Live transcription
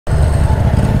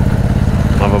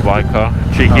biker.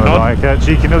 Cheeky nod. Biker.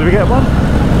 Cheeky nod. Did we get one?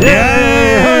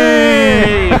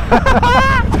 Yay!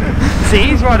 See,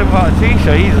 he's riding without a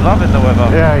t-shirt. He's loving the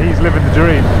weather. Yeah, he's living the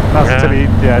dream. That's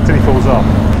until he falls off.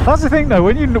 That's the thing though.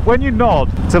 When you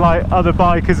nod to like other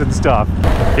bikers and stuff.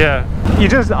 Yeah. You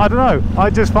just, I don't know. I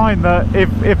just find that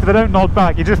if they don't nod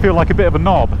back, you just feel like a bit of a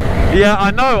knob. Yeah,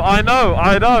 I know.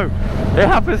 It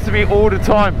happens to me all the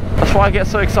time. That's why I get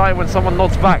so excited when someone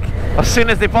nods back. As soon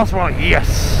as they pass, I'm like,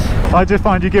 yes. I just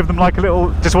find you give them like a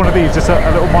little, just one of these, just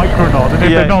a little micro nod, and if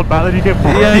they nod back, then you give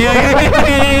them. Yeah.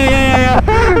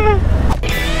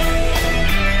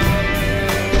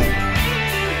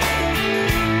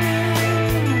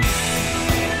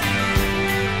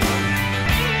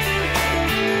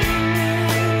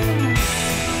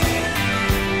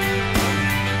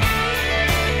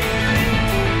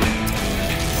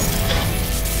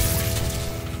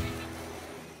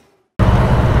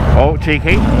 Oh,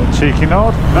 cheeky. Cheeky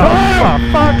nod. No. Oh,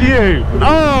 fuck you.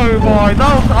 Oh boy, no,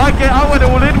 I went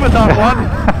all in with that one.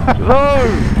 No.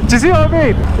 Do you see what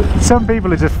I mean? Some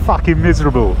people are just fucking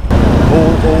miserable.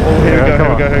 Here we go.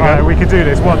 Alright, we can do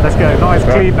this. One, let's go. Nice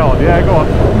clean nod. Yeah, go on.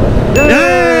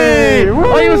 Yay!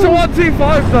 Oh, he was a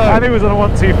 125 though. And he was on a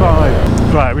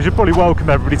 125. Right, we should probably welcome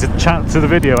everybody to chat to the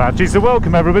video actually. So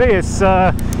welcome everybody.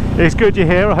 It's good you're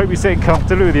here. I hope you're sitting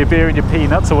comfortably with your beer and your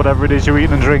peanuts or whatever it is you're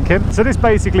eating and drinking. So this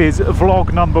basically is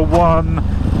vlog number 1,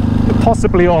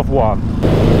 possibly of 1.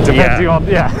 Depending on,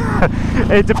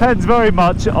 it depends very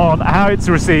much on how it's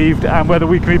received and whether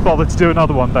we can be bothered to do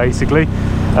another one basically.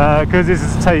 Because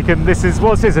this is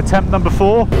what's this, attempt number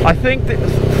 4? I think the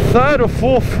 3rd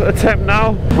or 4th attempt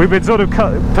now. We've been sort of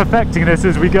perfecting this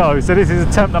as we go, so this is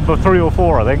attempt number 3 or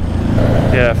 4 I think.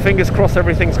 Yeah, fingers crossed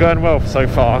everything's going well so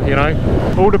far, you know.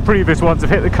 All the previous ones have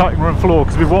hit the cutting room floor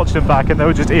because we've watched them back and there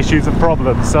were just issues and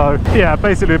problems. So yeah,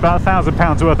 basically about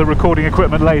 £1,000 worth of recording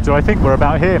equipment later, I think we're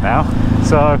about here now.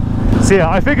 So yeah,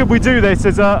 I figured we do this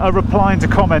as a replying to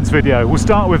comments video. We'll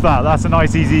start with that. That's a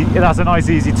nice easy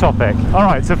topic. All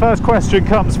right, so first question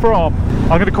comes from,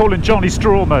 I'm going to call him Johnny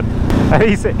Strawman.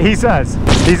 He says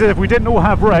if we didn't all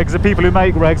have regs, the people who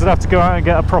make regs would have to go out and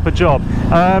get a proper job.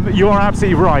 You are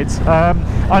absolutely right.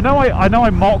 I know I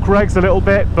mock regs a little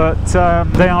bit, but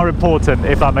they are important,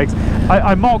 if that makes.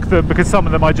 I mock them because some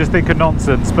of them I just think are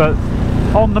nonsense, but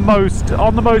on the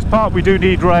most part we do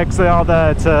need regs. They are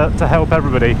there to help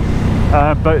everybody.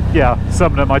 But yeah,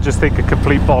 some of them I just think are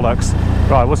complete bollocks.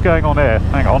 Right, what's going on here?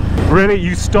 Hang on. Really?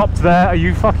 You stopped there? Are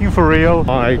you fucking for real?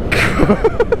 My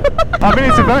God. I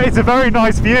mean, it's a very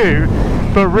nice view,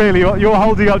 but really, you're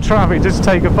holding up traffic just to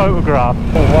take a photograph.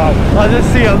 Oh wow. I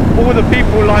just see all the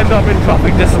people lined up in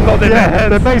traffic just nodding their heads.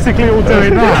 They're basically all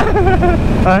doing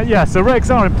that. Yeah, so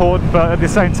regs are important, but at the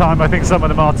same time, I think some of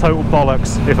them are total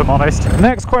bollocks, if I'm honest.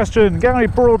 Next question, Gary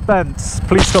Broadbent.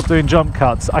 Please stop doing jump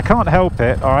cuts. I can't help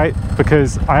it, all right,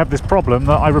 because I have this problem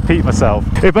that I repeat myself.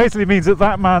 It basically means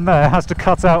that man there has to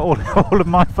cut out all of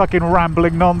my fucking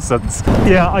rambling nonsense.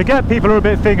 Yeah, I get people are a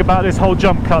bit thin about this whole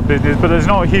jump cut business, but there's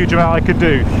not a huge amount I could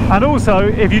do. And also,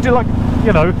 if you do like,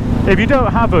 you know, if you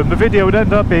don't have them, the video would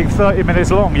end up being 30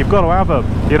 minutes long. You've got to have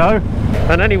them, you know.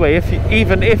 And anyway,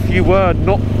 even if you were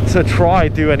not to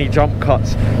do any jump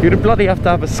cuts, you'd bloody have to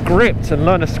have a script and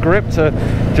learn a script to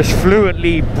just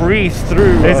fluently breeze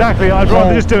through. Exactly. I'd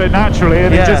rather just do it naturally,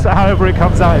 and it just however it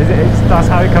comes out, that's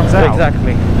how it comes out.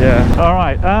 Exactly. Yeah. All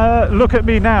right. Look at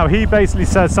me now. He basically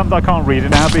says something. I can't read it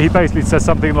now, but he basically says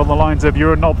something along the lines of,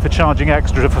 "You're a knob for charging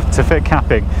extra to fit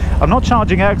capping." I'm not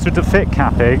charging extra to fit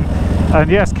capping, and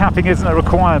yes, capping isn't a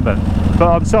requirement.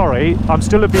 But I'm sorry, I'm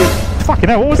still a bit. Fucking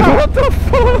hell, what was that? What the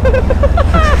fuck?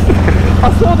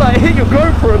 I saw that hit your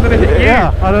GoPro and then it hit you.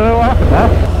 Yeah, I don't know what happened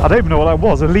there. I don't even know what that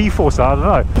was, a leaf or something,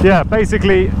 I don't know. Yeah,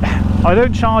 basically, I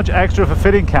don't charge extra for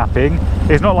fitting capping.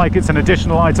 It's not like it's an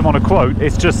additional item on a quote.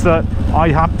 It's just that I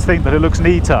happen to think that it looks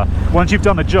neater. Once you've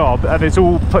done a job and it's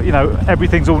all put, you know,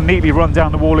 everything's all neatly run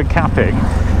down the wall in capping,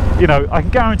 you know, I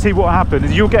can guarantee what happens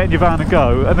is you'll get in your van and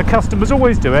go, and the customers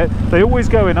always do it. They always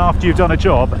go in after you've done a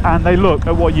job and they look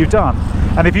at what you've done.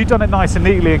 And if you've done it nice and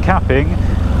neatly in capping,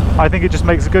 I think it just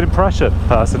makes a good impression,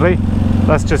 personally.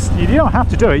 That's just, you don't have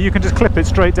to do it. You can just clip it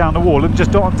straight down the wall and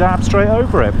just dot and dab straight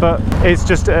over it. But it's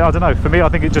just, I don't know, for me, I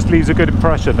think it just leaves a good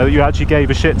impression that you actually gave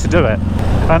a shit to do it.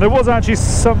 And there was actually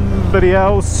somebody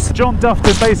else. John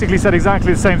Dufton basically said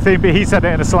exactly the same thing, but he said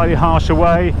it in a slightly harsher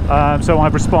way. So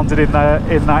I've responded in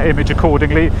that image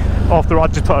accordingly. After I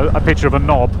just put a picture of a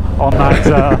knob on that.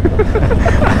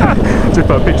 Just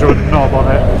put a picture of a knob on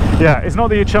it. Yeah, it's not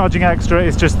that you're charging extra,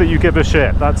 it's just that you give a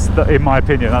shit. That's, in my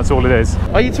opinion, that's all it is.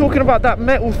 Are you talking about that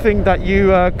metal thing that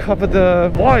you cover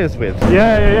the wires with?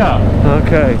 Yeah.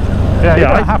 Okay. Yeah,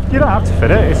 you don't have to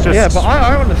fit it. It's just... Yeah, but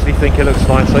I honestly think it looks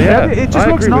nicer, yeah. It just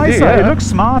looks nicer. It looks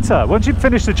smarter. Once you've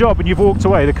finished the job and you've walked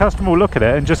away, the customer will look at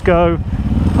it and just go,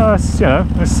 oh,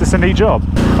 it's a neat job.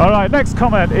 Alright, next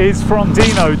comment is from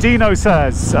Dino. Dino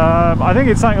says, I think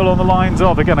it's something along the lines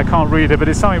of, again I can't read it, but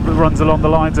it's something that runs along the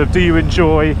lines of, do you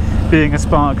enjoy being a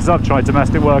spark? Because I've tried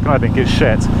domestic work and I think it's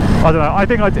shit. I don't know, I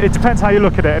think it depends how you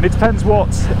look at it, and it depends what,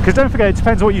 because don't forget, it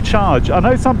depends what you charge. I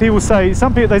know some people say,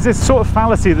 there's this sort of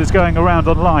fallacy that's going around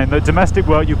online that domestic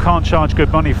work you can't charge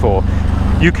good money for.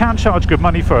 You can charge good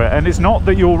money for it, and it's not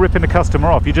that you're ripping the customer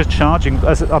off, you're just charging,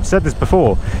 as I've said this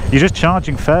before, you're just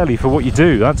charging fairly for what you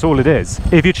do, that's all it is.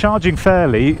 If you're charging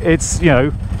fairly, it's,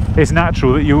 it's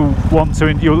natural that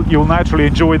you'll naturally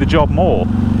enjoy the job more,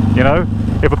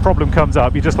 If a problem comes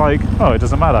up, you're just like, oh, it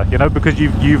doesn't matter, because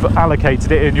you've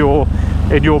allocated it in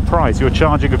your price, you're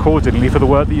charging accordingly for the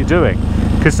work that you're doing.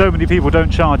 Because so many people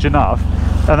don't charge enough,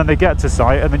 and then they get to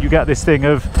site, and then you get this thing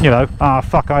of,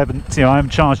 fuck, I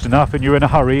haven't charged enough, and you're in a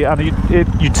hurry, and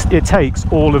it takes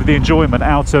all of the enjoyment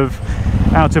out of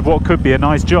what could be a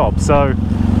nice job. So,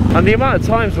 and the amount of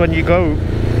times when you go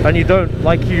and you don't,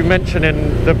 like you mentioned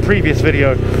in the previous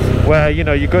video, where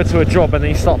you go to a job and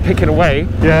then you start picking away,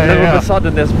 and then all of a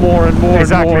sudden there's more and more and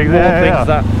more and more things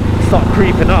that start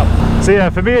creeping up. So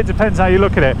yeah, for me it depends how you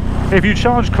look at it. If you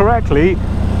charge correctly,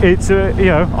 it's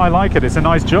I like it. It's a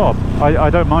nice job.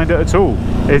 I don't mind it at all.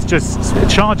 It's just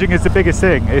charging is the biggest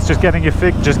thing. It's just getting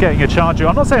your charger.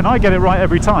 I'm not saying I get it right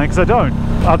every time, because I don't.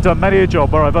 I've done many a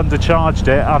job where I've undercharged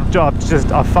it.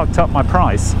 I've fucked up my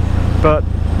price. But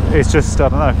it's just, I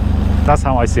don't know. That's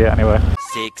how I see it anyway.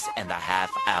 6.5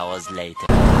 hours later.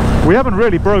 We haven't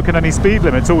really broken any speed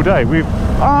limits all day.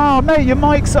 Oh mate, your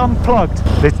mic's unplugged.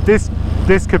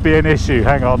 This could be an issue.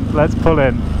 Hang on, let's pull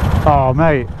in. Oh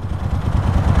mate.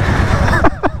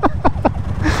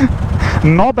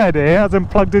 Knobhead here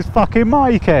hasn't plugged his fucking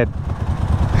mic in.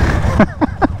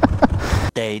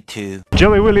 Day 2.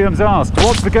 Joey Williams asked,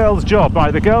 what's the girl's job? Right,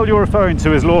 the girl you're referring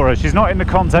to is Laura. She's not in the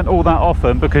content all that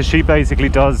often because she basically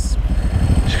does...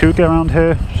 Should we go around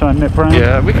here? Should I nip around?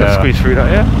 Yeah, we can squeeze through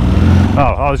that, yeah.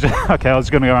 Oh, I was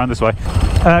just going to go around this way.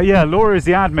 Yeah, Laura is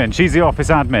the admin. She's the office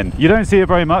admin. You don't see her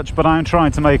very much, but I'm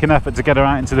trying to make an effort to get her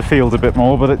out into the field a bit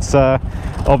more, but it's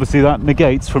obviously that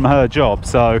negates from her job,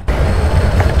 so...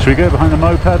 Should we go behind the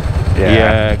moped?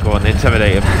 Yeah, go on,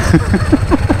 intimidate him.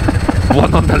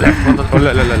 One on the left, one on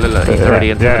the... look, he's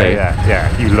already intimidated.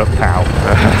 Yeah, you look pal.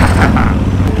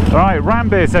 Alright,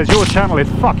 Rambir says, your channel is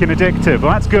fucking addictive.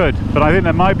 Well, that's good, but I think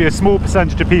there might be a small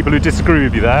percentage of people who disagree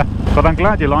with you there, but I'm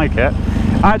glad you like it.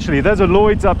 Actually, there's a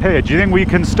Lloyd's up here. Do you think we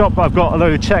can stop? I've got a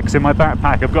load of checks in my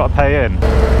backpack I've got to pay in.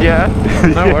 Yeah,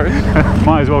 no worries.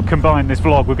 Might as well combine this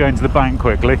vlog with going to the bank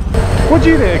quickly. What do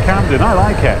you think of Camden? I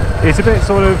like it. It's a bit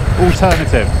sort of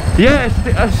alternative. Yeah,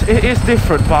 it is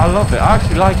different, but I love it. I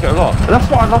actually like it a lot. That's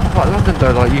what I love about London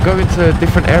though, like you go into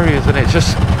different areas and it's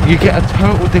just, you get a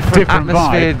total different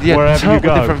atmosphere. Vibe, wherever you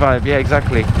go. Different vibe, yeah,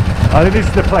 exactly. I think this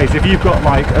is the place, if you've got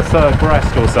like a third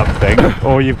breast or something,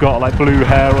 or you've got like blue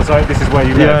hair or something, this is where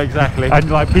you live. Yeah, exactly.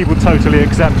 And like people totally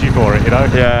accept you for it,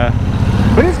 Yeah.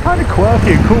 But it's kind of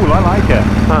quirky and cool, I like it.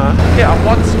 Yeah,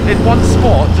 in one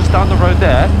spot, just down the road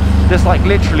there's like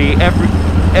literally every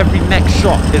next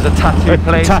shop is a tattoo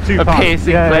place, a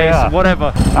piercing place,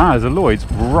 whatever. Ah, there's a Lloyd's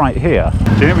right here. Do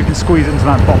you think we can squeeze into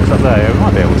that box up there? Yeah, we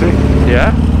might be able to.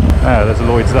 Yeah? Yeah, there's a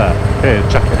Lloyd's there. Here,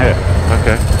 check it here.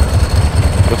 Okay.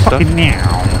 Fucking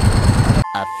meow.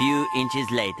 A few inches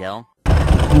later.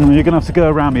 You're gonna have to go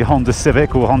around your Honda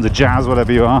Civic or Honda Jazz,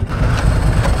 whatever you are.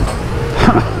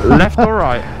 Left or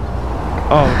right?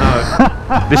 Oh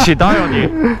no. Did she die on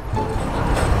you?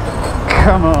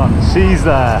 Come on, she's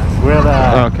there. We're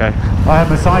there. Okay. I have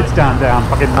my side stand down,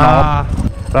 fucking knob.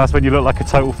 That's when you look like a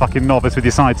total fucking novice with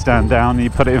your side stand down and you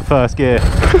put it in first gear.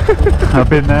 I've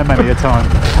been there many a time.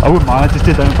 I wouldn't mind, I just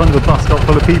did that in front of a bus stop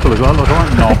full of people as well. Look,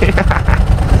 I'm knob.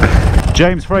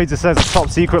 James Fraser says a top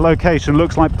secret location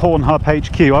looks like Pornhub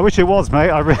HQ. I wish it was, mate.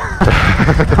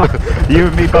 You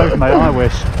and me both, mate, I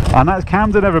wish. And that's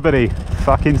Camden, everybody.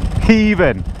 Fucking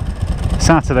heaving.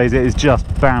 Saturdays it is just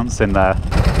bouncing there.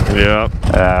 Yeah.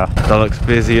 That looks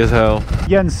busy as hell.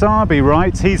 Jens Sabi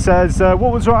writes, he says, what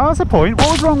was wrong? Oh, that's a point.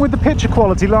 What was wrong with the picture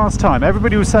quality last time?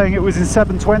 Everybody was saying it was in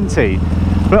 720.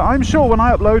 But I'm sure when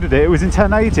I uploaded it, it was in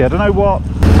 1080. I don't know what...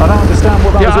 I don't understand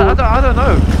what that was all... I don't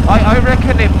know. I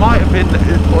reckon it might have been...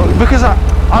 Because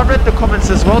I read the comments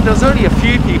as well. There was only a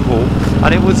few people,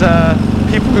 and it was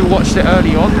people who watched it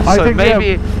early on. So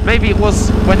maybe it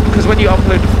was... Because when you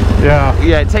upload...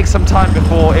 Yeah, it takes some time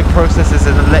before it processes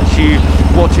and lets you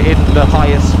watch it in the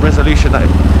highest resolution that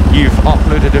you've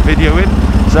uploaded a video in.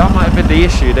 So that might have been the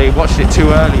issue. They watched it too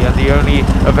early and the only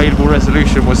available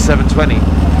resolution was 720.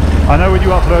 I know when you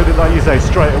upload it, like you say,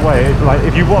 straight away, like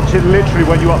if you watch it literally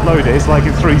when you upload it, it's like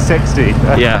in 360.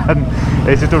 Yeah. And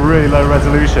it's just a really low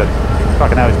resolution.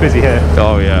 Fucking hell, it's busy here.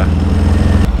 Oh yeah.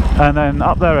 And then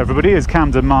up there, everybody, is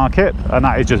Camden Market, and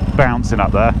that is just bouncing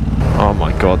up there. Oh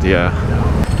my god, yeah.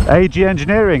 AG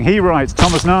Engineering, he writes,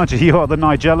 Thomas Nagy, you are the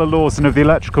Nigella Lawson of the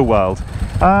electrical world.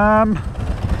 I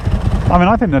mean,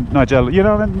 I think that Nigella, you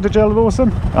know Nigella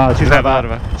Lawson? She's Never like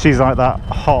heard of her. She's like that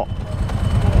hot,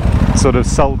 sort of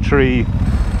sultry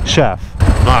chef.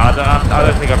 No, I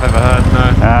don't think I've ever heard,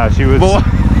 no. She was...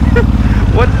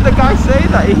 What did the guy say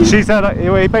that She said,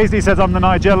 he basically says, I'm the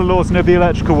Nigella Lawson of the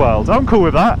electrical world. I'm cool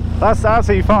with that. That's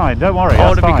absolutely fine. Don't worry. I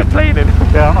want to be complaining.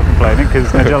 Yeah, I'm not complaining because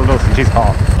Nigella Lawson, she's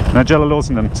hot. Nigella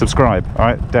Lawson, and subscribe. All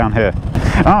right, down here.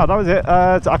 Ah, that was it.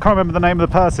 I can't remember the name of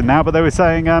the person now, but they were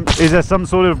saying, is there some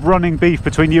sort of running beef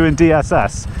between you and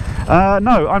DSS?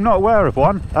 No, I'm not aware of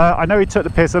one. I know he took the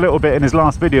piss a little bit in his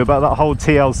last video about that whole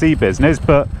TLC business,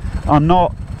 but I'm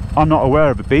not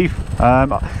aware of a beef.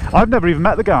 I've never even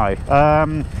met the guy.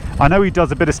 I know he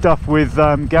does a bit of stuff with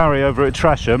Gary over at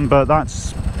Tresham, but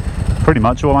that's pretty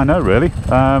much all I know, really.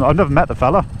 I've never met the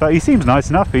fella, but he seems nice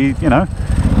enough. You know,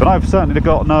 but I've certainly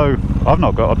I've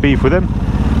not got a beef with him.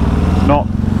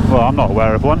 Well, I'm not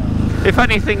aware of one. If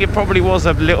anything, it probably was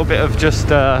a little bit of just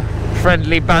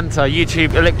friendly banter,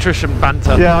 YouTube electrician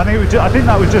banter. Yeah, I think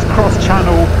that was just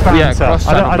cross-channel banter. Yeah,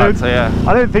 cross-channel banter, yeah.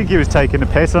 I don't think he was taking a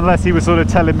piss unless he was sort of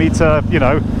telling me to, you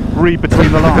know, read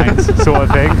between the lines sort of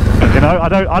thing. You know,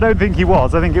 I don't think he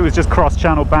was. I think it was just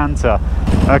cross-channel banter.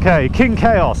 Okay, King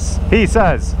Chaos, he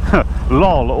says,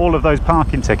 lol, all of those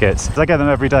parking tickets. I get them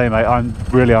every day, mate.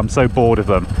 I'm so bored of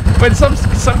them. But in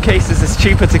some cases, it's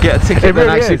cheaper to get a ticket than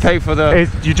actually pay for the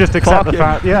you just accept parking. the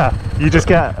fact, yeah. You just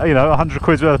get, you know, 100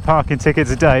 quid's worth of parking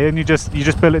tickets a day, and you just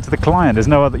bill it to the client. There's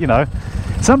no other, you know.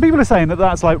 Some people are saying that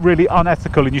that's like really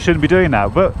unethical and you shouldn't be doing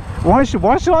that, but why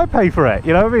should I pay for it?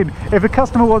 You know what I mean? If a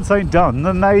customer wants something done,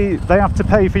 then they have to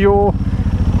pay for your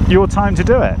time to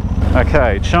do it.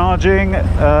 Okay, charging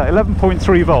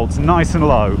 11.3 volts, nice and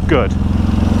low, good.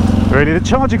 Really, the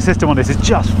charging system on this is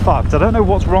just fucked. I don't know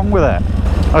what's wrong with it.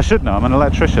 I should know, I'm an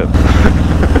electrician.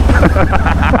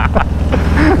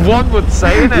 One would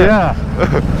say, innit? Yeah.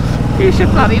 You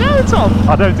should bloody know, Tom.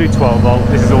 I don't do 12 volt,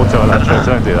 this is auto electric,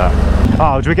 don't do that.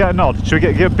 Oh, should we get a nod? Should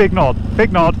we get a big nod?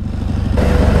 Big nod.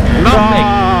 Nothing.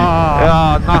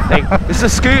 Nothing. It's a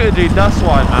scooter, dude, that's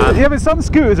why, man. Yeah, but some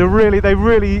scooters are they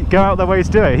really go out their way to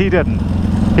do it. He didn't.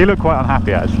 He looked quite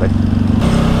unhappy, actually.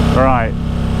 Right.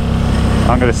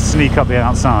 I'm going to sneak up the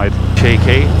outside.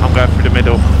 Cheeky. I'm going through the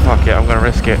middle. Fuck it, I'm going to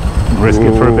risk it. Risk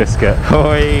it for a biscuit.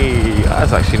 Oi,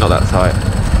 that's actually not that tight.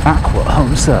 Aqua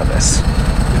Home Service.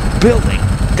 Building,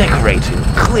 decorating,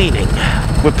 cleaning.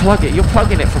 You're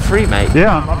plugging it for free, mate.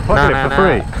 Yeah, I'm plugging it for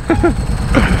free.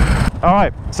 All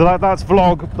right, so that's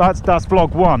vlog. That's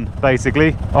vlog 1,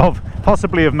 basically, of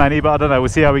possibly of many, but I don't know. We'll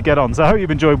see how we get on. So I hope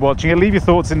you've enjoyed watching it. Leave your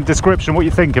thoughts in the description, what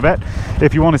you think of it,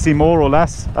 if you want to see more or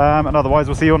less. And otherwise,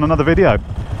 we'll see you on another video.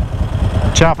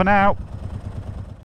 Ciao for now.